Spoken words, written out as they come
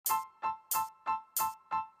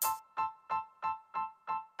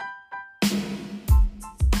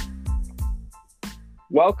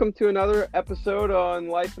Welcome to another episode on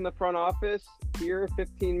Life in the Front Office. Here,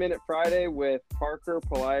 15-Minute Friday with Parker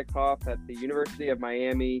Polyakov at the University of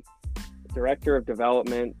Miami, Director of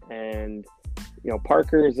Development. And,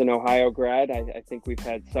 Parker is an Ohio grad. I think we've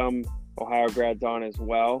had some Ohio grads on as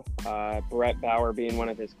well, Brett Bauer being one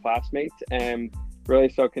of his classmates. And really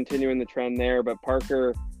so continuing the trend there. But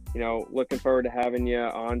Parker, looking forward to having you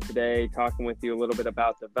on today, talking with you a little bit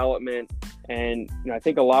about development. And I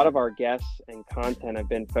think a lot of our guests and content have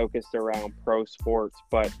been focused around pro sports,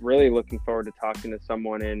 but really looking forward to talking to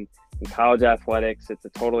someone in college athletics. It's a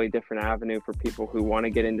totally different avenue for people who want to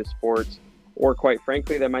get into sports, or quite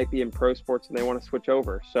frankly, that might be in pro sports and they want to switch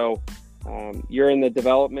over. So you're in the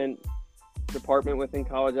development department within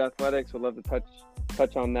college athletics. Would love to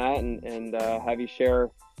touch on that and have you share,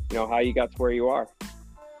 how you got to where you are.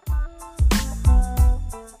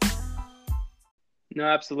 No,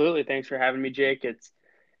 absolutely. Thanks for having me, Jake. It's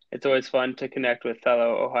always fun to connect with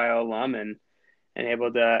fellow Ohio alum and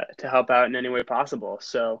able to help out in any way possible.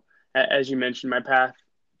 So, as you mentioned, my path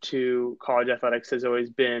to college athletics has always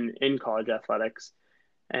been in college athletics.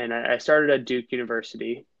 And I started at Duke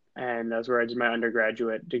University, and that's where I did my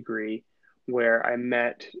undergraduate degree, where I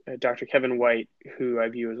met Dr. Kevin White, who I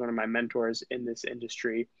view as one of my mentors in this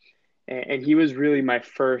industry. And he was really my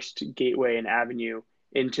first gateway and avenue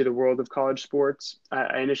into the world of college sports.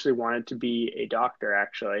 I initially wanted to be a doctor,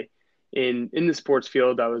 actually. In the sports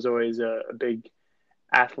field, I was always a big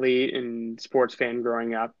athlete and sports fan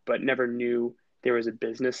growing up, but never knew there was a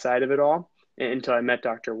business side of it all until I met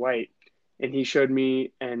Dr. White. And he showed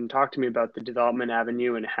me and talked to me about the development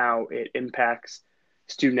avenue and how it impacts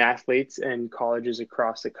student athletes and colleges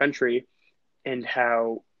across the country, and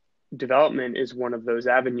how development is one of those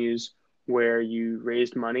avenues where you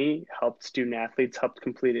raised money, helped student athletes, helped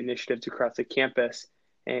complete initiatives across the campus,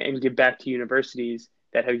 and give back to universities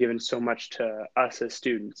that have given so much to us as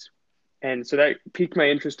students. And so that piqued my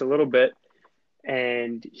interest a little bit.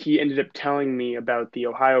 And he ended up telling me about the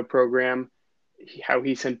Ohio program, how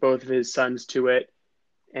he sent both of his sons to it,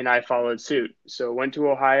 and I followed suit. So went to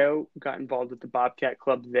Ohio, got involved with the Bobcat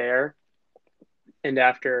Club there. And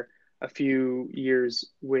after a few years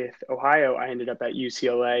with Ohio, I ended up at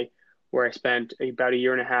UCLA, where I spent about a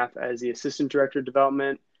year and a half as the assistant director of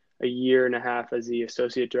development, a year and a half as the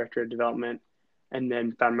associate director of development, and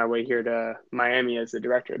then found my way here to Miami as the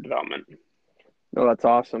director of development. No, that's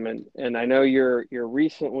awesome. And I know you're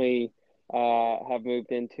recently have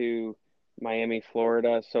moved into Miami,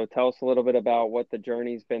 Florida. So tell us a little bit about what the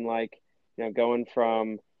journey's been like, going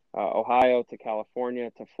from Ohio to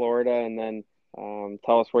California to Florida, and then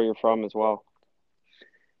tell us where you're from as well.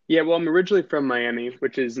 Yeah, well, I'm originally from Miami,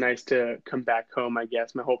 which is nice to come back home, I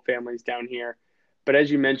guess. My whole family's down here. But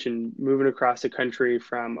as you mentioned, moving across the country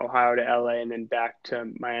from Ohio to LA and then back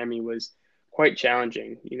to Miami was quite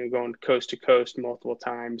challenging, going coast to coast multiple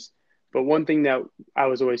times. But one thing that I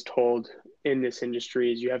was always told in this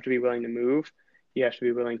industry is you have to be willing to move. You have to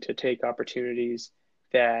be willing to take opportunities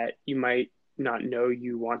that you might not know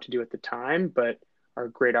you want to do at the time, but are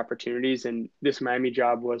great opportunities. And this Miami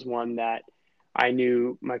job was one that I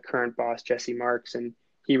knew my current boss, Jesse Marks, and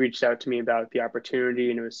he reached out to me about the opportunity,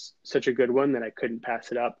 and it was such a good one that I couldn't pass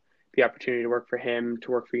it up. The opportunity to work for him,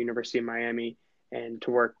 to work for University of Miami, and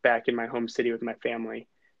to work back in my home city with my family.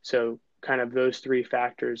 So kind of those three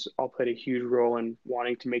factors all played a huge role in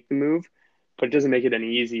wanting to make the move, but it doesn't make it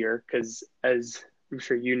any easier because, as I'm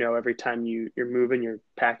sure you know, every time you're moving, you're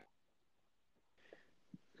packing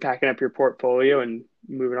up your portfolio and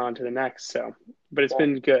moving on to the next. So, but it's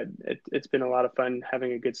been good. It's been a lot of fun.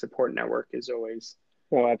 Having a good support network is always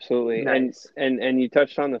Oh, absolutely. nice. And you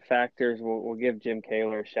touched on the factors. We'll give Jim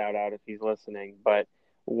Kaler a shout out if he's listening. But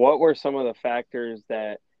what were some of the factors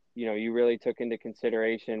that, you really took into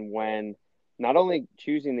consideration when not only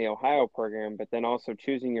choosing the Ohio program, but then also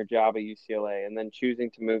choosing your job at UCLA and then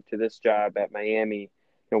choosing to move to this job at Miami?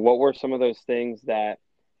 What were some of those things that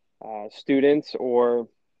students or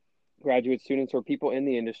graduate students or people in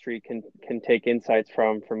the industry can take insights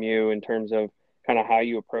from you in terms of kind of how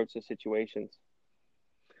you approach the situations?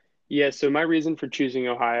 Yeah, so my reason for choosing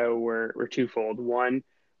Ohio were twofold. One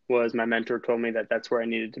was my mentor told me that that's where I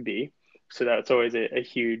needed to be. So that's always a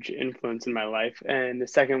huge influence in my life. And the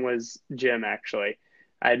second was Jim, actually.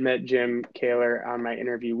 I had met Jim Kaler on my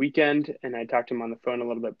interview weekend, and I talked to him on the phone a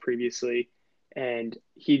little bit previously. And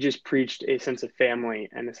he just preached a sense of family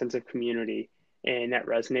and a sense of community. And that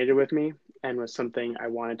resonated with me and was something I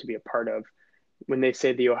wanted to be a part of. When they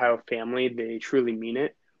say the Ohio family, they truly mean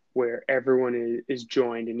it, where everyone is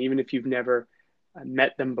joined. And even if you've never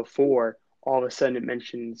met them before, all of a sudden it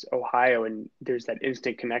mentions Ohio and there's that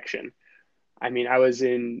instant connection. I mean, I was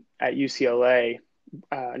in at UCLA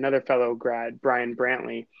another fellow grad, Brian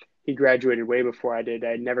Brantley. He graduated way before I did.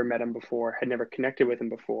 I had never met him before, had never connected with him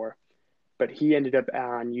before, but he ended up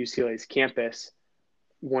on UCLA's campus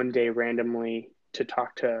one day randomly to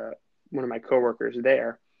talk to one of my coworkers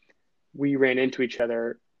there. We ran into each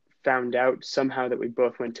other, found out somehow that we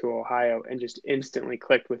both went to Ohio, and just instantly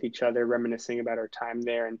clicked with each other, reminiscing about our time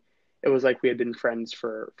there. And it was like we had been friends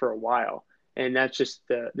for a while. And that's just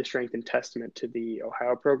the strength and testament to the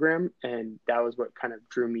Ohio program. And that was what kind of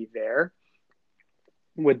drew me there.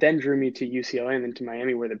 What then drew me to UCLA and then to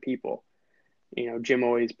Miami were the people. Jim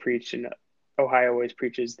always preached and Ohio always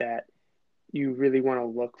preaches that you really want to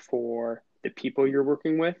look for the people you're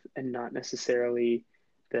working with and not necessarily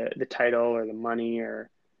the title or the money, or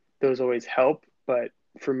those always help. But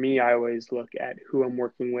for me, I always look at who I'm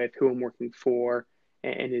working with, who I'm working for,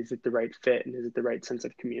 and is it the right fit and is it the right sense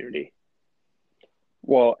of community?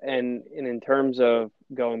 Well, and in terms of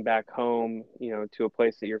going back home, to a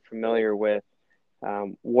place that you're familiar with,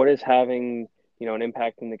 what is having, an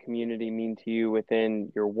impact in the community mean to you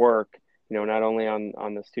within your work, not only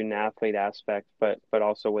on the student athlete aspect, but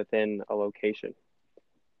also within a location?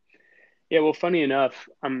 Yeah, well, funny enough,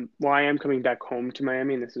 I am coming back home to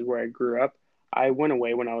Miami, and this is where I grew up. I went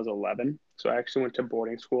away when I was 11, so I actually went to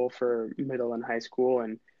boarding school for middle and high school,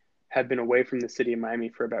 and have been away from the city of Miami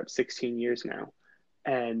for about 16 years now.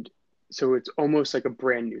 And so it's almost like a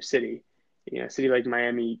brand new city. A city like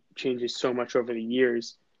Miami changes so much over the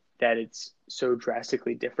years that it's so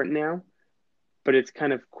drastically different now. But it's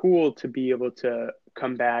kind of cool to be able to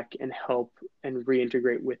come back and help and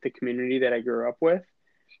reintegrate with the community that I grew up with.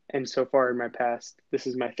 And so far in my past, this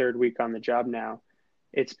is my third week on the job now.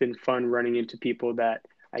 It's been fun running into people that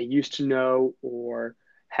I used to know or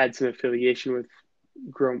had some affiliation with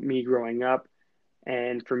me growing up.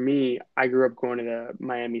 And for me, I grew up going to the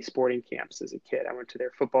Miami sporting camps as a kid. I went to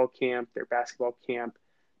their football camp, their basketball camp.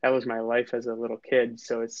 That was my life as a little kid.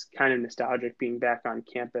 So it's kind of nostalgic being back on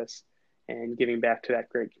campus and giving back to that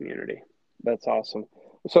great community. That's awesome.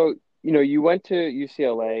 So, you went to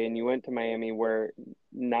UCLA and you went to Miami, where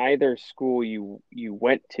neither school you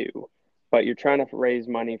went to, but you're trying to raise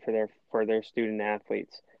money for their student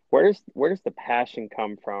athletes. Where does the passion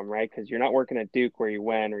come from, right? Because you're not working at Duke where you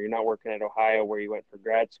went, or you're not working at Ohio where you went for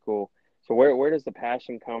grad school. So where does the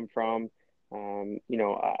passion come from?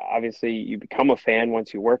 Obviously you become a fan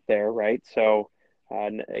once you work there, right? So,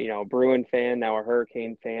 a Bruin fan, now a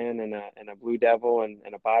Hurricane fan, and a Blue Devil and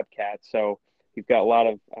a Bobcat. So you've got a lot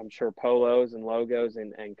of, I'm sure, polos and logos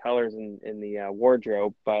and colors in the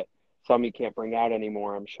wardrobe, but some you can't bring out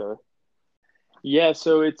anymore, I'm sure. Yeah,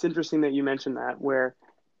 so it's interesting that you mentioned that, where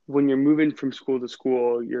when you're moving from school to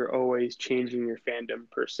school, you're always changing your fandom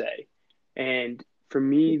per se. And for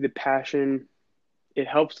me, the passion, it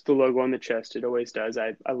helps the logo on the chest. It always does.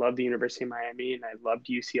 I love the University of Miami and I loved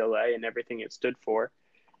UCLA and everything it stood for.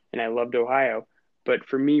 And I loved Ohio. But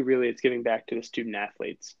for me, really, it's giving back to the student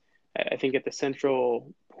athletes. I think at the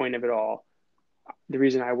central point of it all, the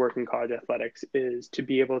reason I work in college athletics is to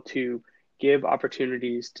be able to give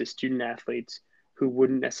opportunities to student athletes who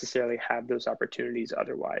wouldn't necessarily have those opportunities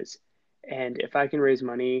otherwise. And if I can raise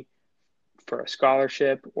money for a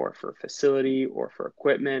scholarship or for a facility or for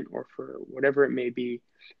equipment or for whatever it may be,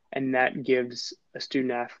 and that gives a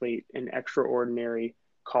student athlete an extraordinary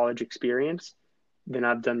college experience, then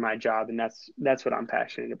I've done my job, and that's what I'm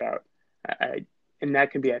passionate about. I and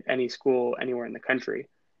that can be at any school anywhere in the country,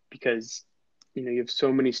 because you have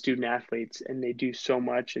so many student athletes and they do so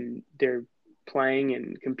much and they're playing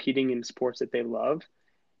and competing in sports that they love,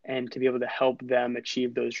 and to be able to help them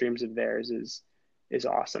achieve those dreams of theirs is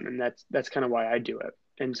awesome. And that's kind of why I do it.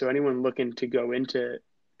 And so anyone looking to go into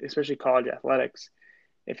especially college athletics,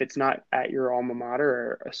 if it's not at your alma mater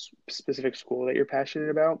or a specific school that you're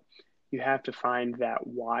passionate about, you have to find that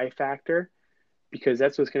why factor, because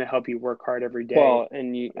that's what's going to help you work hard every day, Well,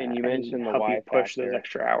 and you and mentioned the help you why push those factor.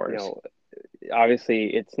 extra You hours. know,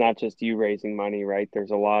 Obviously it's not just you raising money, right?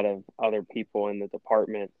 There's a lot of other people in the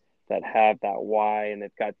department that have that why, and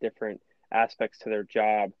they've got different aspects to their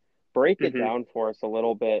job. Break it Hmm. down for us a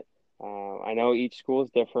little bit. I know each school is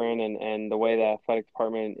different, and the way the athletic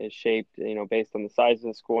department is shaped, based on the size of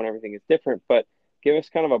the school and everything is different. But give us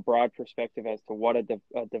kind of a broad perspective as to what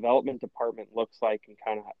a development department looks like, and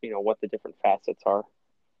kind of, what the different facets are.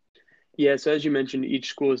 Yeah, so as you mentioned, each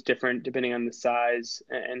school is different depending on the size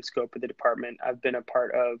and scope of the department. I've been a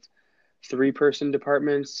part of three-person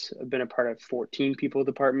departments. I've been a part of 14 people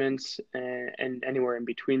departments, and anywhere in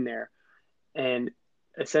between there. And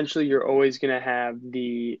essentially, you're always going to have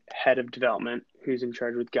the head of development who's in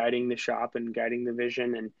charge with guiding the shop and guiding the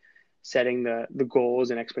vision and setting the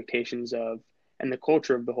goals and expectations of and the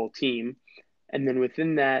culture of the whole team. And then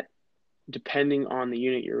within that, depending on the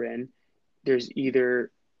unit you're in, there's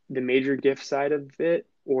either the major gift side of it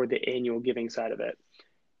or the annual giving side of it.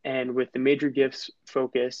 And with the major gifts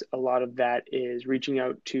focus, a lot of that is reaching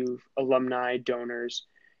out to alumni donors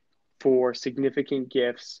for significant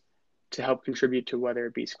gifts to help contribute to whether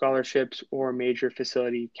it be scholarships or major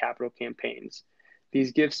facility capital campaigns.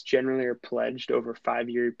 These gifts generally are pledged over 5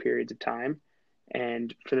 year periods of time,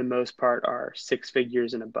 and for the most part are six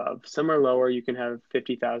figures and above. Some are lower. You can have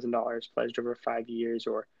 $50,000 pledged over 5 years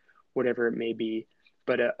or whatever it may be.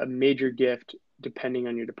 But a major gift, depending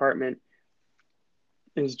on your department,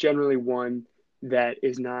 is generally one that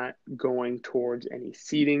is not going towards any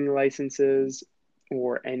seating licenses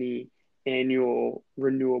or any annual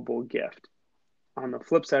renewable gift. On the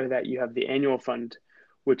flip side of that, you have the annual fund,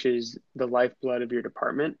 which is the lifeblood of your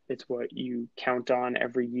department. It's what you count on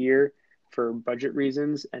every year for budget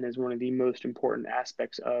reasons and is one of the most important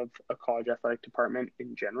aspects of a college athletic department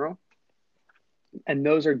in general. And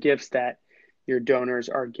those are gifts that your donors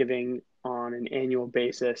are giving on an annual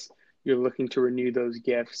basis. You're looking to renew those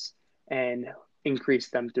gifts and increase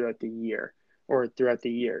them throughout the year or throughout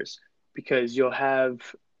the years, because you'll have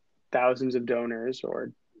thousands of donors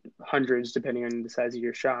or hundreds, depending on the size of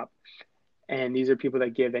your shop. And these are people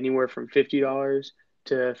that give anywhere from $50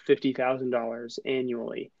 to $50,000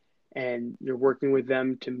 annually. And you're working with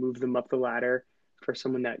them to move them up the ladder. For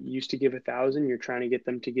someone that used to give 1,000, you're trying to get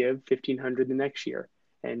them to give 1,500 the next year,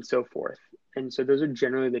 and so forth. And so those are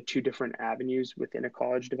generally the two different avenues within a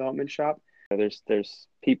college development shop. There's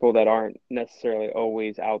people that aren't necessarily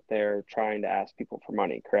always out there trying to ask people for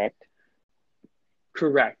money, correct?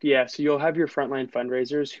 Correct. Yeah. So you'll have your frontline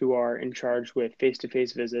fundraisers who are in charge with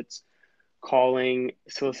face-to-face visits, calling,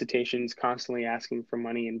 solicitations, constantly asking for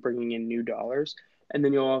money and bringing in new dollars. And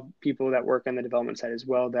then you'll have people that work on the development side as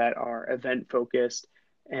well that are event focused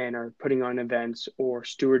and are putting on events, or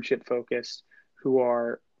stewardship focused, who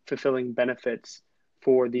are fulfilling benefits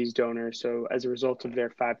for these donors. So as a result of their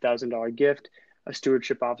 $5,000 gift, a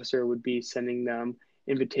stewardship officer would be sending them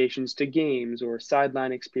invitations to games or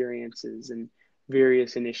sideline experiences and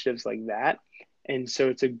various initiatives like that. And so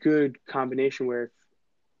it's a good combination where if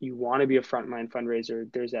you want to be a frontline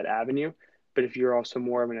fundraiser, there's that avenue. But if you're also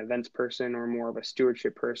more of an events person or more of a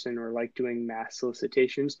stewardship person or like doing mass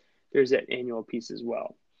solicitations, there's that annual piece as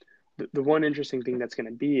well. The one interesting thing that's going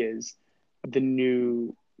to be is the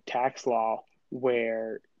new tax law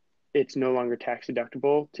where it's no longer tax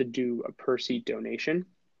deductible to do a per seat donation.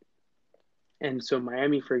 And so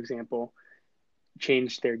Miami, for example,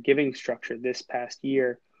 changed their giving structure this past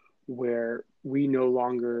year where we no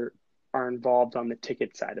longer are involved on the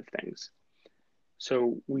ticket side of things.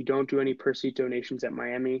 So we don't do any per seat donations at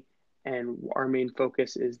Miami, and our main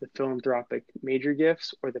focus is the philanthropic major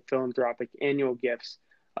gifts or the philanthropic annual gifts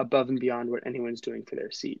above and beyond what anyone's doing for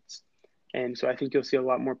their seats. And so I think you'll see a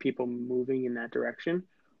lot more people moving in that direction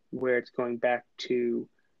where it's going back to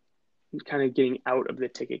kind of getting out of the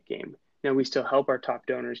ticket game. Now, we still help our top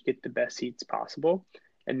donors get the best seats possible,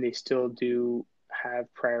 and they still do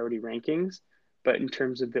have priority rankings. But in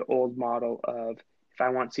terms of the old model of if I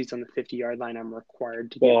want seats on the 50-yard line, I'm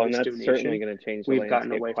required to give Well, and this that's donation. certainly going to change the We've gotten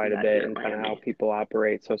landscape away quite from a that here bit in and kind of how Miami. people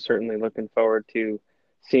operate. So certainly looking forward to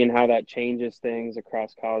seeing how that changes things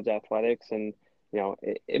across college athletics. And,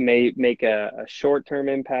 it may make a short-term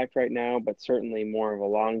impact right now, but certainly more of a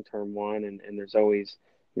long-term one. And there's always,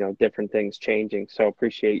 different things changing. So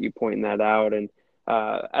appreciate you pointing that out. And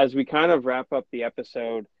as we kind of wrap up the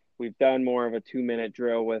episode, we've done more of a 2-minute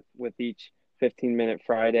drill with each 15-minute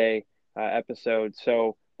Friday episode.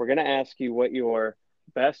 So we're going to ask you what your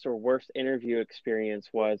best or worst interview experience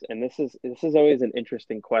was, and this is always an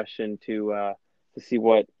interesting question to see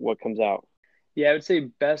what comes out. Yeah, I would say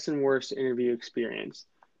best and worst interview experience.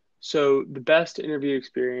 So the best interview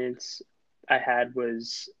experience I had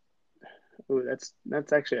was,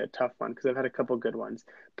 that's actually a tough one because I've had a couple good ones.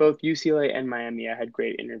 Both UCLA and Miami, I had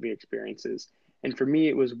great interview experiences. And for me,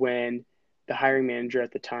 it was when the hiring manager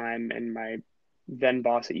at the time and my then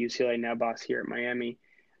boss at UCLA, now boss here at Miami,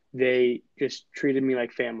 they just treated me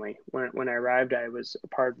like family. When I arrived, I was a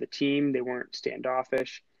part of the team. They weren't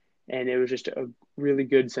standoffish, and it was just a really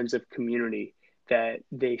good sense of community that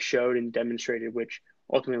they showed and demonstrated, which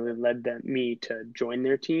ultimately led me to join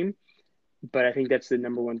their team. But I think that's the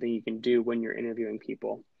number one thing you can do when you're interviewing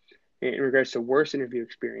people. In regards to worst interview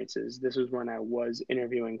experiences, this was when I was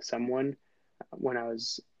interviewing someone when I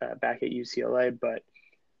was back at UCLA, but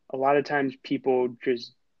a lot of times people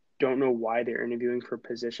just don't know why they're interviewing for a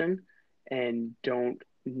position and don't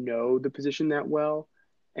know the position that well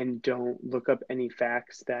and don't look up any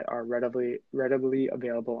facts that are readily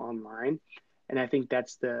available online. And I think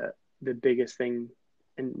that's the the biggest thing,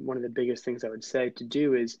 and one of the biggest things I would say to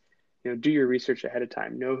do is, do your research ahead of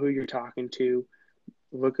time. Know who you're talking to.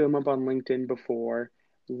 Look them up on LinkedIn before.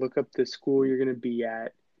 Look up the school you're going to be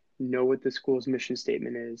at. Know what the school's mission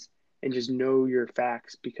statement is, and just know your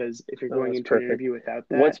facts. Because if you're going that's into an perfect. interview without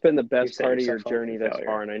What's that, been the you're best setting part of your yourself up journey for thus failure.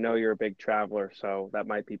 far? And I know you're a big traveler, so that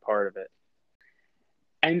might be part of it.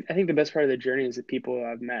 And I think the best part of the journey is the people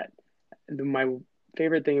I've met. My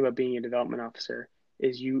favorite thing about being a development officer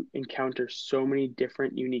is you encounter so many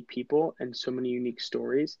different, unique people and so many unique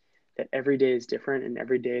stories that every day is different and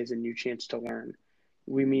every day is a new chance to learn.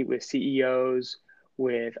 We meet with CEOs,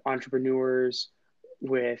 with entrepreneurs,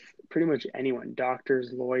 with pretty much anyone,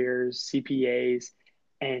 doctors, lawyers, CPAs,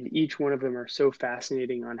 and each one of them are so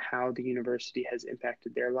fascinating on how the university has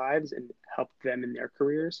impacted their lives and helped them in their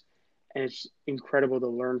careers. And it's incredible to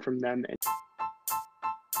learn from them.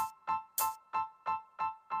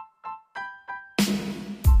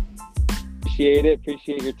 Appreciate it.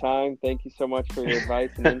 Appreciate your time. Thank you so much for your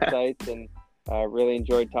advice and insights, and really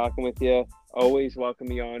enjoyed talking with you. Always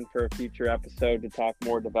welcome you on for a future episode to talk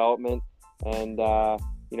more development and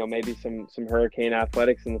maybe some Hurricane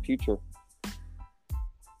athletics in the future.